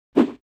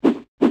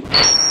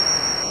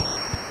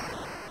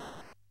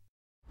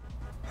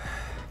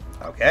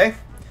Okay.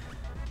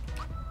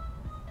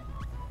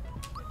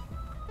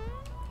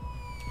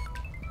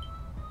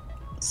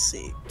 Let's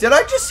see. Did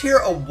I just hear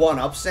a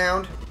 1-up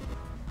sound?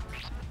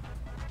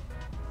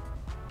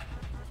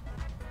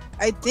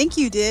 I think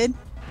you did.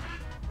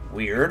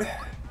 Weird.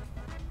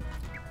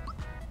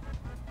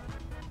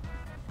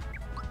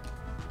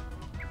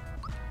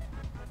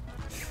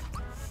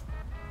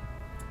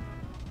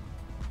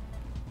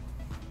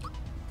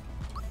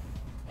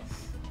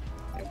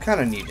 I kind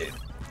of need to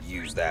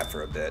use that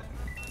for a bit.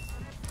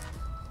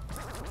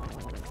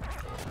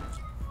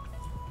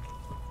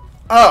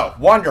 Oh,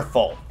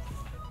 wonderful.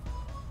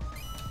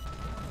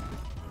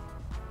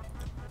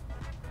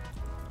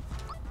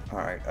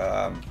 Alright,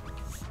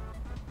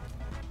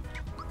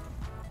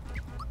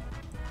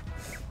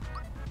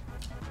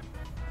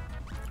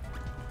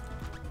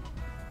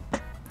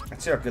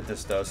 let's see how good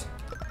this does.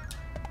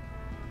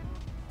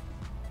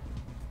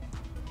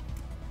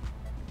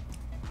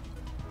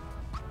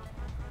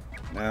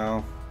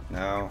 No,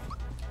 no.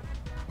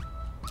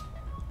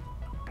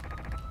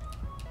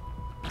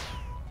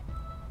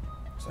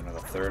 It's another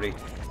 30.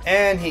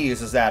 And he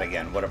uses that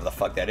again, whatever the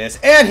fuck that is.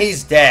 And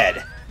he's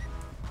dead!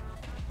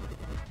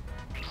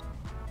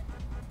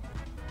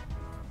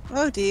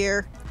 Oh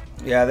dear.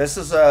 Yeah, this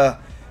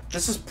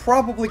is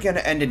probably gonna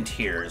end in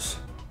tears.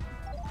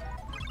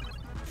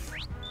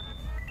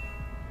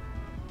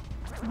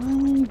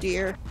 Oh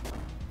dear.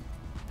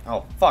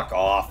 Oh, fuck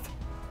off.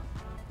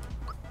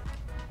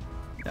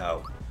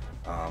 No.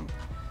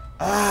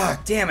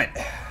 Damn it.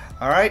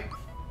 Alright.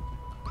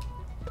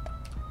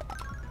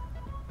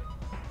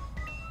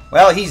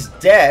 Well, he's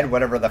dead,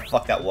 whatever the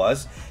fuck that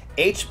was.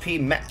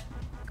 HP ma-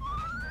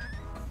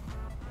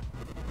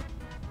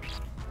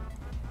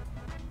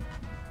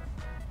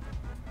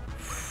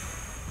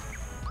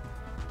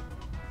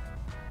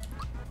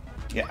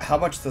 Yeah, how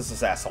much does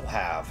this asshole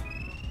have?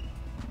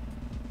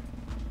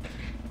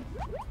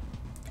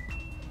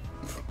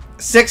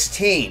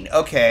 16,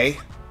 okay.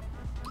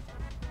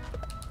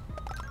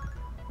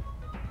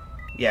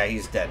 Yeah,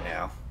 he's dead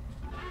now.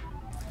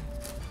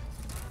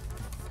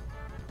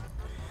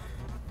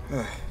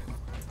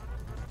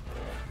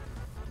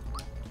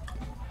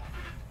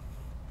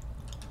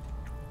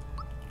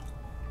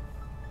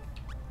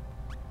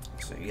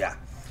 So, yeah.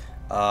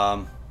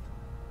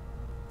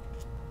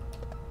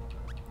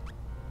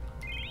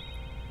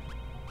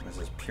 This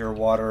is pure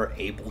water,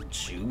 able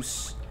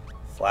juice,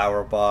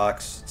 flower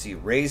box. Let's see,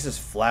 raises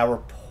flower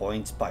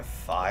points by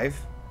 5.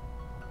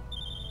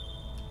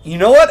 You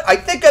know what? I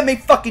think I may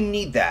fucking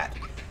need that.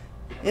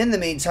 In the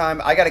meantime,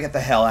 I gotta get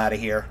the hell out of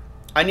here.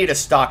 I need to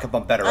stock up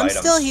on better items.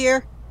 I'm still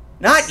here.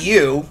 Not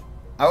you.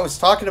 I was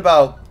talking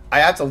about... I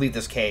have to leave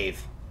this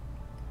cave.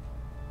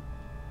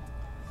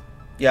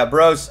 Yeah,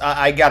 bros,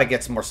 I gotta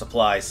get some more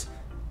supplies.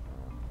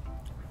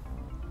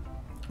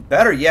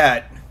 Better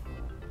yet...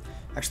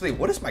 Actually,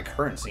 what is my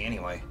currency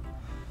anyway?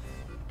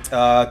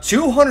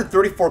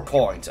 234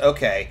 coins.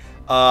 Okay.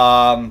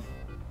 Oh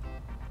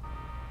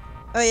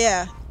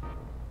yeah.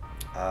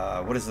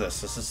 What is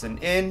this? This is an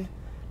inn?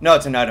 No,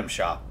 it's an item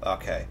shop.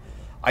 Okay.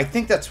 I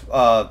think that's,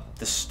 the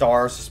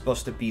stars are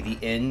supposed to be the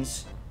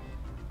inns.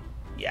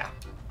 Yeah.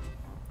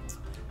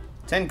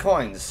 10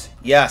 coins.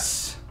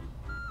 Yes.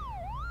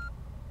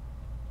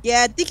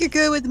 Yeah, I think you're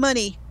good with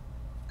money.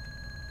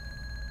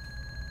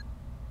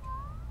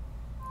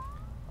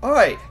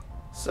 Alright.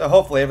 So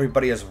hopefully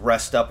everybody is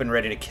rest up and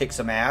ready to kick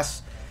some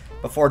ass.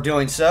 Before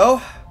doing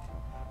so,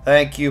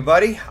 thank you,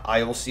 buddy.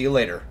 I will see you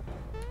later.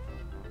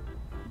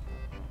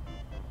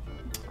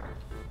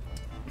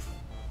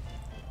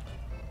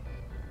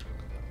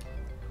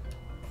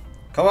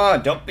 Come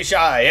on, don't be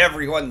shy.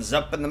 Everyone's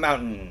up in the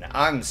mountain.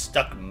 I'm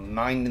stuck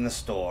minding the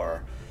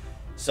store.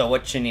 So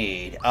what you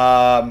need?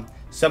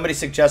 Somebody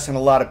suggesting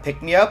a lot of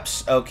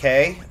pick-me-ups.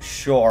 Okay,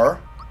 sure.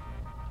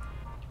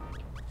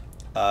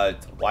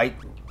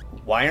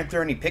 Why aren't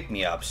there any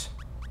pick-me-ups?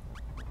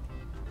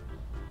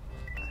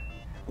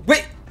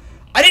 Wait!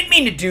 I didn't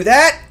mean to do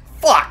that!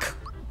 Fuck!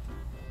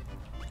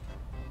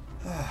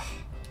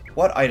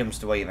 What items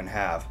do I even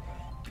have?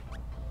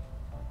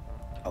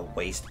 A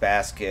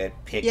wastebasket,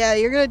 pick... Yeah,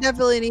 you're gonna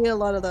definitely need a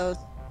lot of those.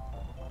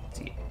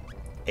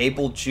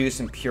 Able juice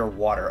and pure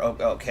water. Oh,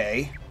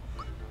 okay.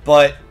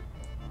 But...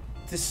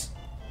 this...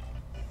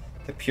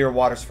 The pure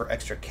water's for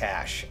extra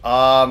cash.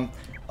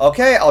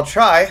 Okay, I'll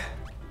try.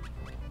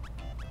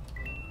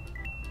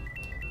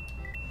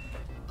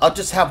 I'll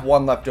just have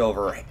one left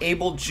over.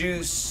 Able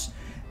juice...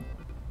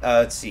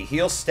 let's see.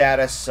 Heal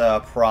status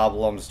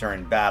problems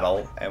during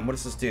battle. And what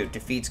does this do?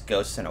 Defeats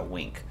ghosts in a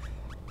wink.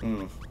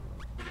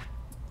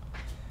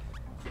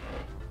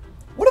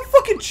 What a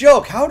fucking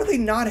joke. How do they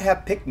not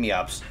have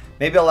pick-me-ups?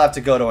 Maybe I'll have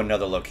to go to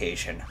another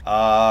location.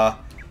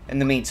 In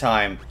the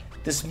meantime,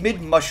 this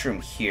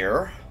mid-mushroom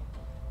here...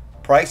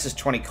 Price is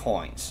 20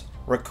 coins.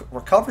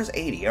 Recovers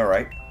 80,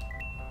 alright.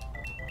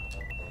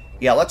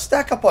 Yeah, let's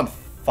stack up on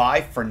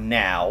 5 for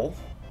now.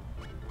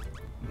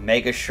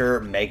 Mega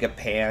shirt, mega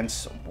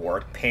pants,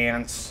 work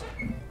pants.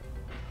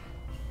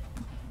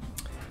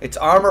 It's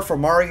armor for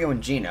Mario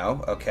and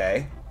Gino.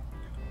 Okay.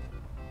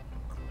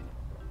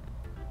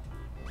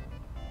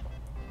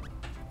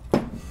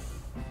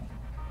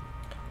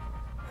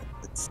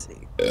 Let's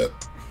see.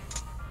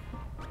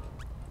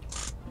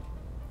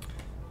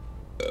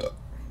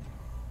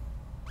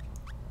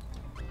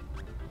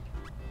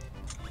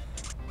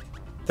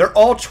 They're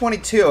all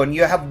 22, and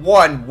you have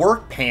one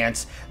work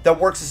pants that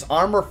works as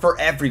armor for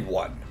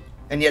everyone.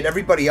 And yet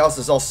everybody else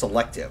is all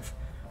selective.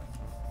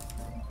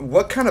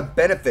 What kind of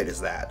benefit is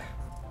that?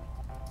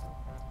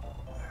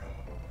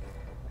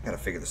 I gotta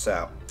figure this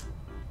out.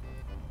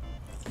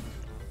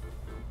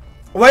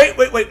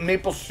 Wait,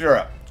 maple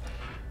syrup.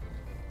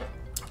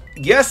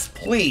 Yes,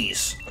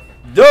 please.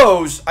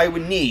 Those I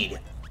would need.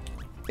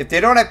 If they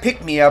don't have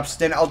pick-me-ups,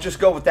 then I'll just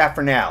go with that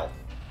for now.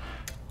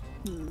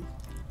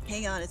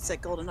 Hang on, it's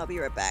at Golden. I'll be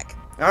right back.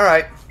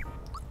 Alright.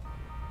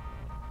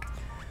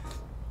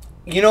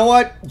 You know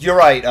what? You're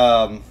right,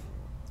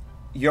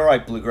 you're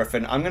right, Blue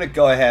Griffin. I'm gonna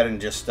go ahead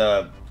and just,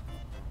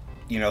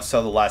 you know,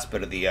 sell the last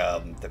bit of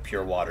the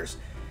Pure Waters.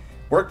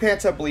 Work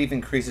Pants, I believe,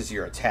 increases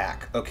your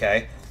attack.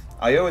 Okay.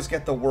 I always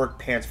get the Work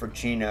Pants for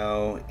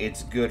Gino.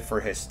 It's good for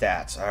his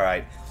stats.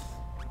 Alright.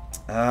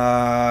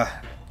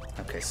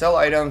 Okay, sell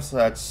items.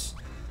 That's...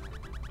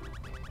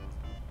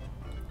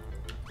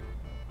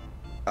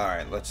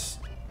 Alright, let's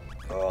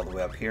go all the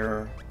way up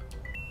here.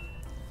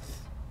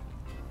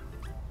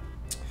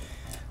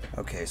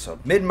 Okay, so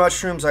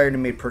mid-mushrooms I already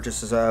made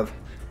purchases of.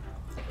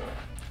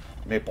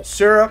 Maple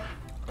syrup.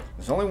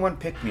 There's only one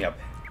pick-me-up.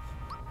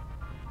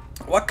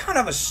 What kind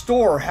of a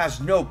store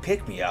has no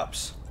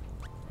pick-me-ups?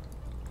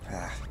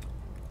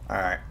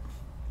 Alright.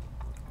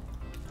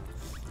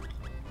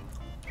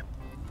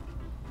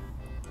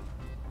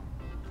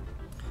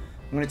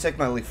 I'm going to take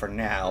my leave for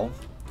now.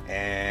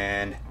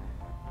 And...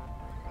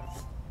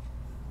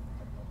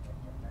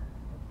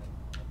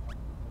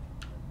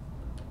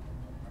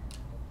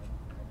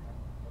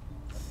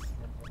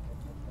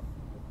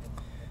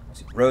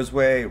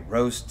 Roseway,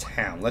 Rose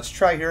Town. Let's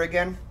try here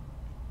again.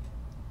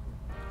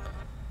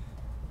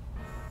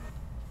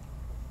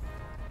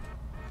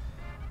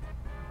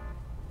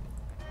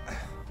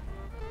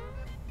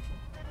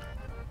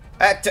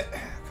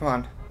 Come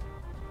on.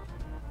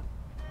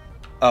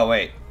 Oh,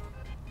 wait.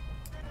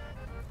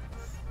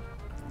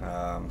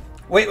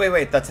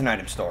 Wait. That's an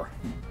item store.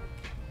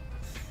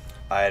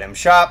 Item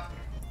shop.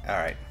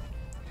 Alright.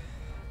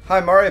 Hi,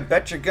 Mario. I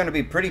bet you're going to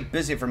be pretty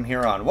busy from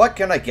here on. What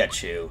can I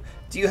get you?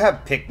 Do you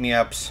have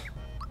pick-me-ups?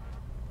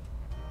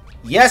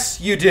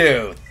 Yes, you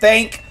do.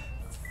 Thank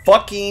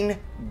fucking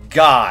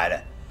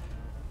God.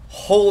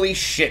 Holy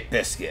shit,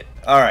 biscuit.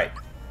 Alright.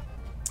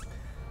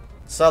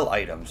 Sell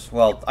items.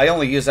 Well, I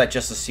only use that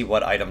just to see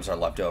what items are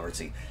left over. Let's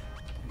see.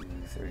 2,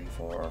 3,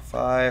 4,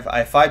 5. I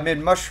have 5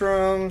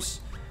 mid-mushrooms,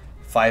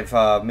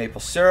 5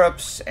 maple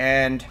syrups,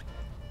 and...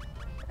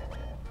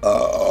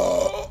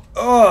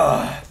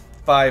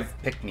 5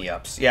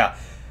 pick-me-ups. Yeah.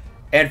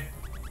 And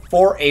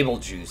 4 able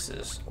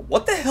juices.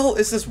 What the hell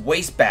is this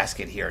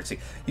wastebasket here? Let's see.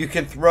 You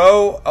can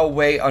throw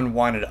away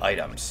unwanted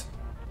items.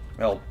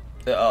 Well,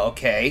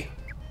 okay.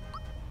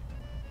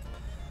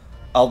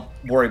 I'll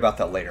worry about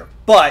that later.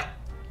 But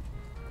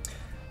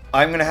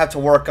I'm going to have to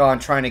work on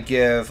trying to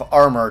give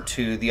armor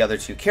to the other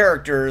 2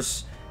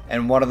 characters.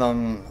 And one of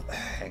them...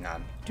 Hang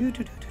on.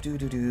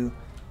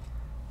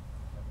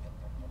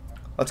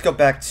 Let's go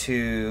back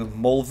to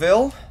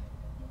Moleville.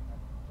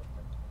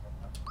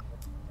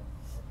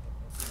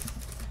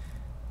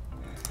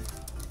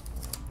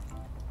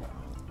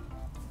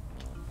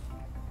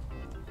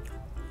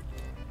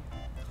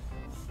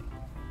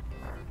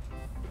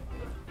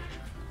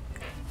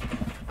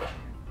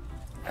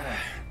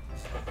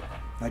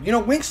 You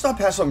know, Wingstop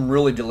has some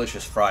really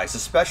delicious fries,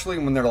 especially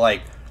when they're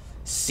like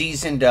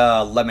seasoned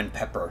lemon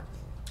pepper.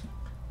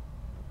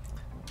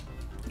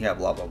 Yeah,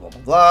 blah, blah, blah,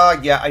 blah, blah.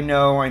 Yeah, I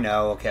know.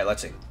 Okay,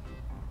 let's see.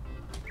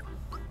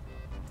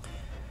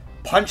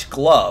 Punch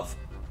Glove.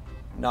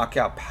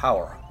 Knockout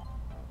Power.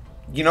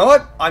 You know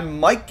what? I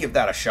might give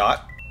that a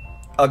shot.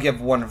 I'll give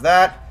one of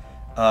that.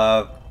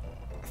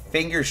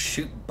 Fingers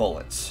Shoot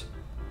Bullets.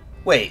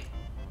 Wait.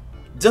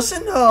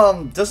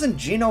 Doesn't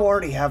Gino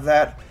already have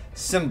that?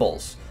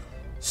 Symbols.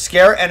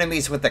 Scare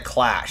enemies with a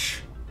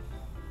clash.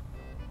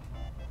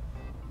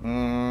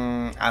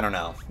 I don't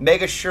know.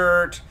 Mega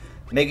Shirt,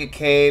 Mega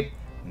Cape,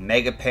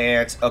 Mega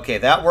Pants. Okay,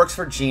 that works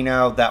for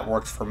Gino. That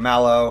works for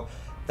Mallow.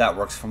 That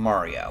works for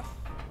Mario.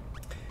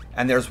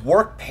 And there's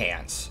Work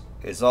Pants.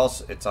 It's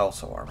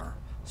also armor.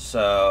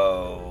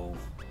 So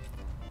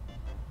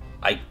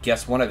I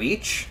guess one of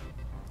each.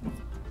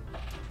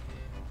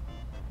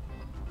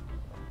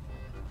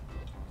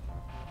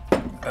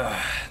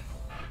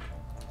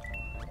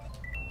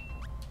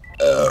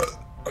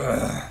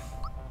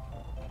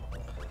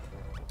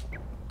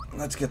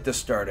 Let's get this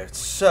started.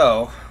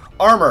 So,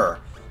 armor.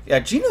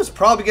 Yeah, Gino's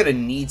probably gonna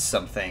need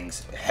some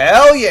things.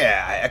 Hell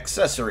yeah!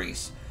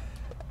 Accessories.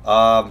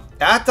 Alright.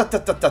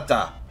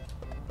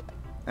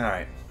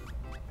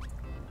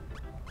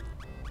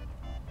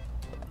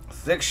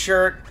 Thick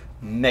shirt,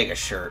 mega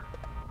shirt.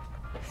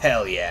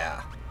 Hell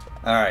yeah.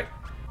 Alright.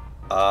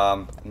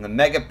 And the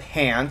Mega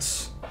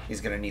Pants,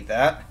 he's gonna need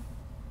that.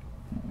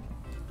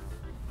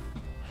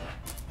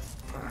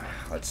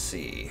 Let's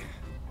see.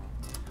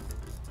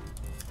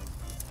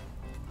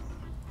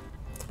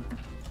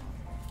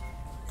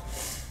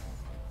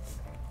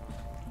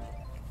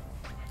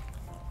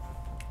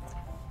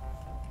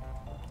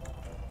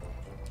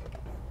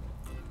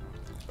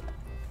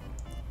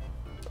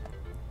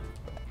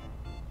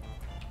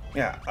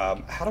 Yeah,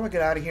 how do I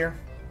get out of here?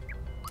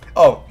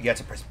 Oh, you have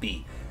to press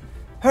B.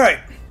 Alright.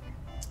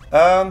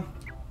 Oh,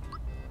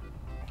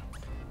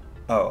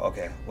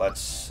 okay.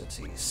 Let's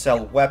see.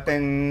 Sell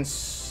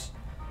weapons.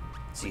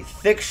 Let's see.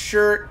 Thick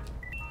shirt.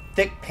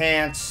 Thick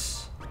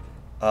pants.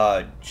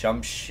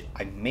 Jump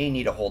I may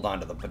need to hold on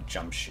to the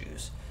jump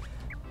shoes.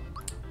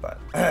 But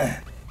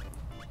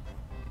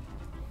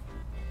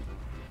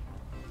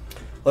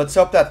let's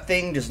hope that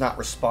thing does not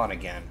respawn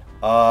again.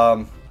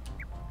 We'll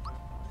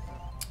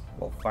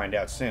find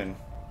out soon.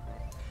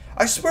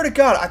 I swear to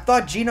God, I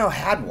thought Gino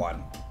had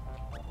one.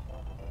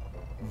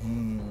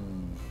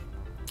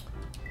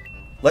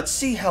 Let's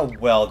see how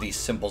well these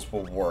symbols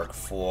will work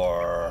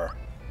for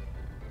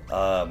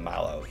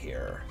Mallow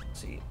here. Let's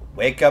see.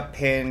 Wake up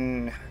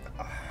pin.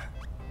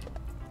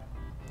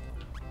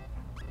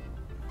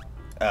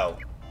 Oh.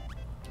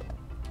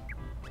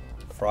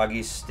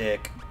 Froggy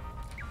stick.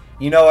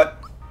 You know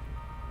what?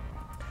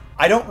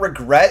 I don't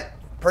regret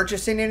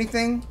purchasing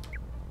anything.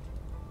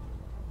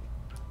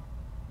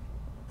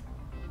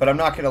 But I'm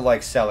not going to,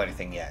 like, sell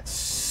anything yet.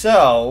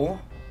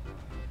 So,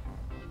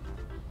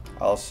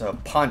 also,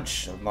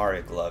 punch.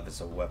 Mario glove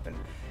is a weapon.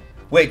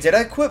 Wait, did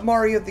I equip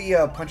Mario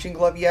the punching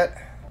glove yet?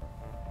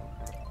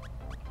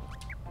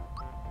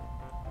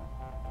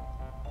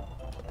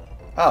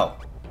 Oh.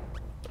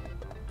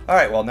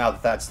 Alright, well, now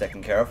that that's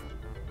taken care of.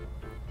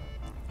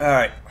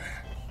 Alright.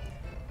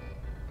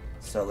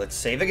 So, let's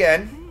save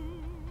again.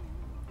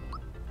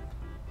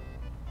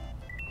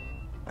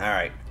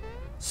 Alright.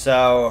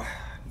 So,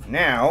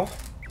 now...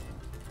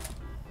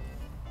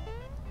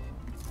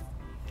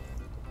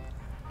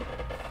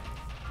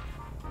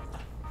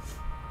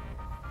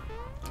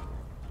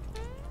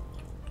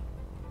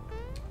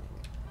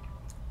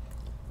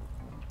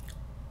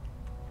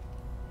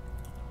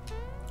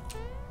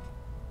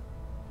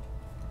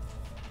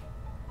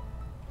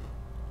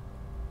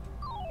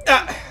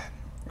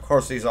 Of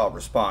course, these all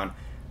respawn,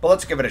 but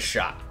let's give it a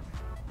shot.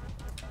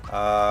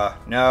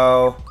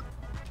 No.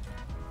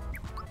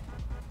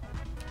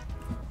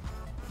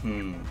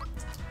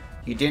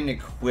 You didn't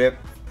equip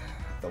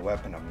the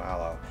weapon of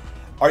Mallow.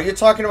 Are you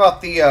talking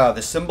about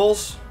the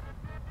symbols?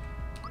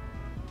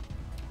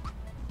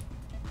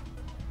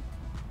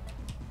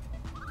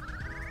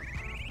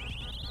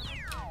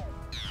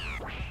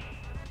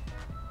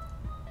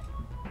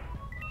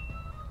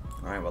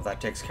 Alright, well that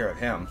takes care of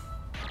him.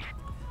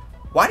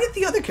 Why did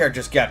the other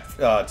characters get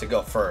to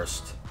go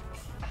first?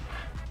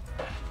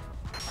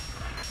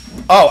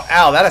 Oh,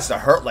 ow, that has to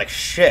hurt like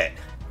shit.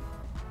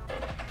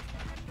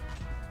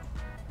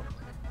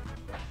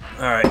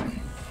 Alright.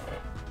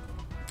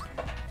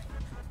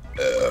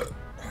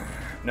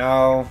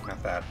 No,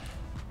 not that.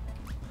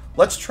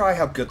 Let's try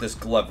how good this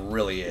glove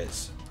really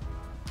is.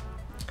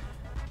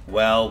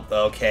 Well,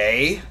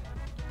 okay.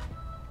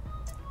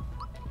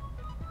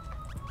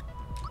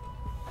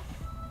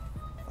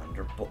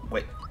 Thunderbolt.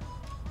 Wait.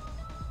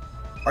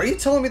 Are you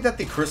telling me that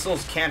the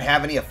crystals can't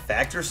have any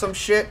effect or some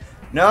shit?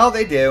 No,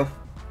 they do.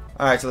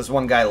 Alright, so there's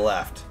one guy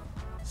left.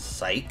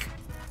 Psych.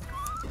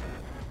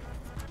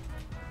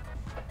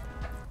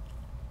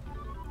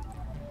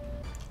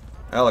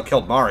 Well, it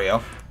killed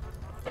Mario.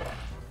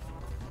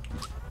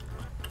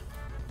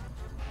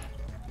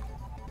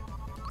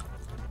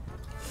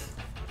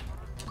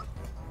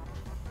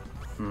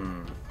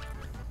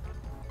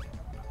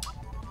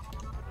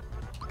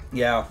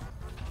 Yeah,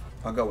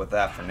 I'll go with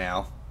that for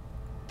now.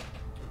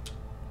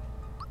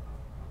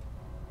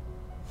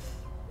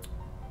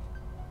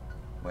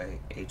 Wait,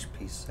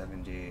 HP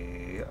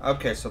 70.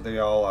 Okay, so they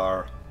all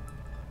are...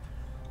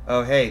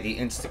 Oh, hey, the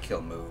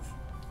insta-kill move.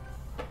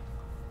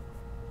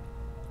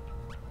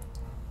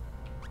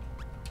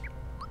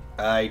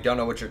 I don't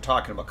know what you're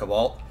talking about,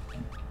 Cobalt.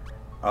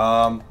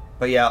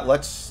 But yeah,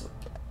 let's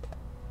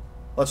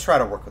try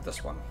to work with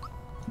this one.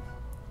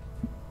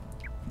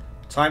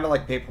 Time it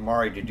like Paper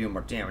Mario to do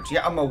more damage.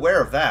 Yeah, I'm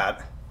aware of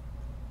that.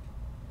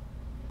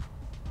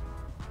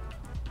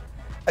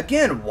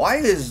 Again, why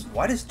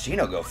does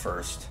Gino go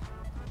first?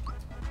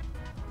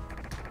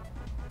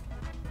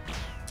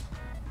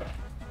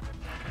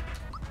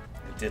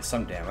 It did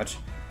some damage.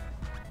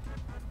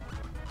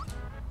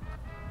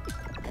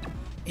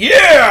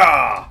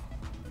 Yeah!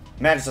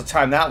 Managed to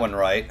time that one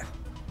right.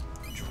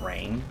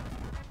 Drain.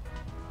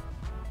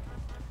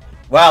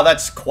 Wow,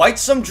 that's quite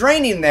some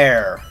draining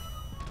there.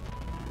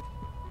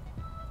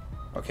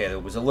 Okay, that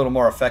was a little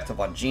more effective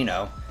on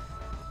Gino.